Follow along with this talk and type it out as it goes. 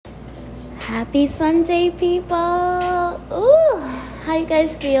Happy Sunday, people. Ooh, how you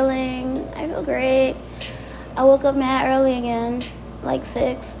guys feeling? I feel great. I woke up mad early again, like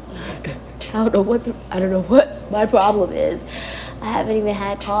 6. I don't know what my problem is. I haven't even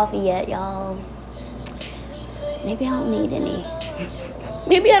had coffee yet, y'all. Maybe I don't need any.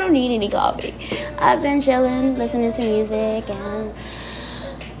 Maybe I don't need any coffee. I've been chilling, listening to music, and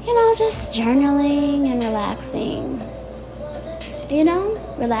just journaling and relaxing.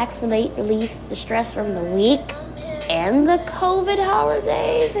 Relax, relate, release the stress from the week and the COVID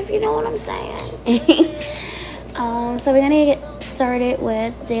holidays, if you know what I'm saying. So we're going to get started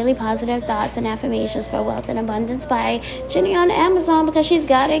with daily positive thoughts and affirmations for wealth and abundance by Jenny on Amazon because she's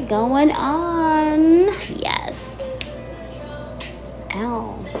got it going on. Yes.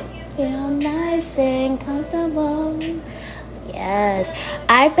 Ow. Feel nice and comfortable. Yes.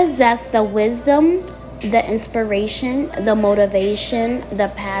 I possess the wisdom, the inspiration, the motivation, the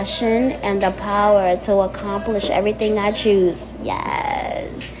passion, and the power to accomplish everything I choose.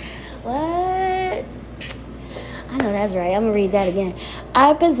 Yes. What? I know that's right. I'm going to read that again.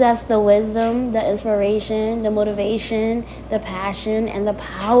 I possess the wisdom, the inspiration, the motivation, the passion, and the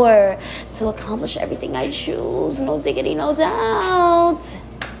power to accomplish everything I choose. No diggity, no doubt.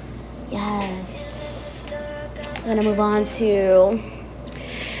 Yes. I'm going to move on to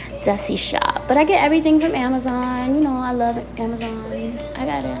Desi Shop. But I get everything from Amazon. I love Amazon. I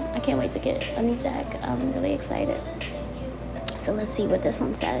got it. I can't wait to get a new deck. I'm really excited. So let's see what this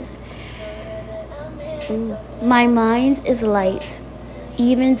one says. My mind is light,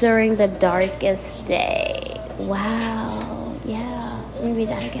 even during the darkest day. Wow. Yeah. Let me read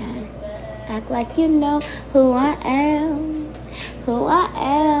that again. Act like you know who I am. Who I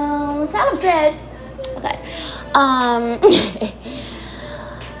am. Salam said. Okay.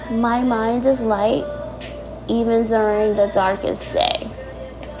 My mind is light, even during the darkest day.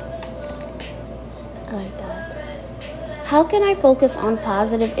 I like that. How can I focus on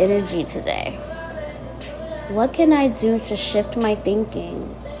positive energy today? What can I do to shift my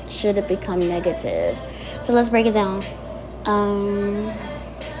thinking should it become negative? So let's break it down.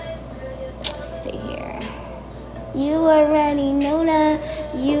 Let's see here. You already know that.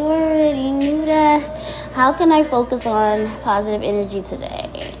 You already knew that. How can I focus on positive energy today?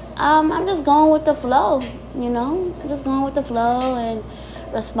 I'm just going with the flow, I'm just going with the flow and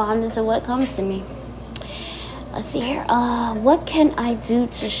responding to what comes to me. Let's see here. What can I do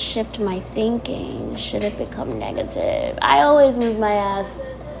to shift my thinking should it become negative? I always move my ass.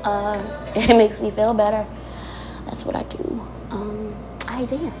 It makes me feel better. That's what I do. I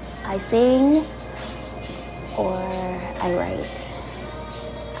dance. I sing. Or I write.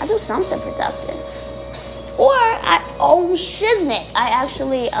 I do something productive. Or shiznick. I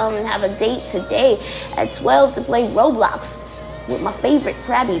actually have a date today at 12 to play Roblox with my favorite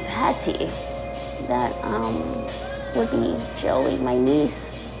Krabby Patty. That would be Joey, my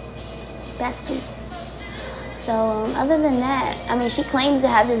niece, bestie. So other than that, she claims to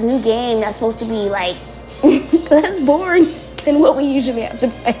have this new game that's supposed to be like less boring than what we usually have to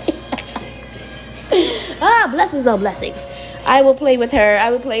play. Blessings on blessings. I will play with her.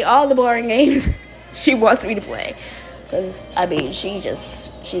 I will play all the boring games she wants me to play. Because,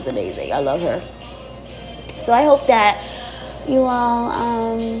 she's amazing. I love her. So I hope that you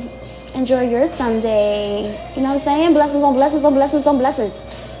all enjoy your Sunday. You know what I'm saying? Blessings on blessings on blessings on blessings.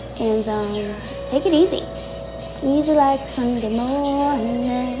 And take it easy. Easy like Sunday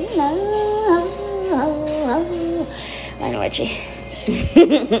morning. Lionel Richie.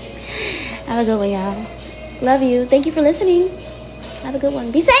 Have a good one, y'all. Love you. Thank you for listening. Have a good one.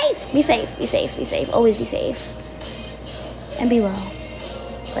 Be safe. Be safe. Be safe. Be safe. Always be safe. And be well.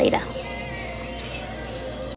 Later.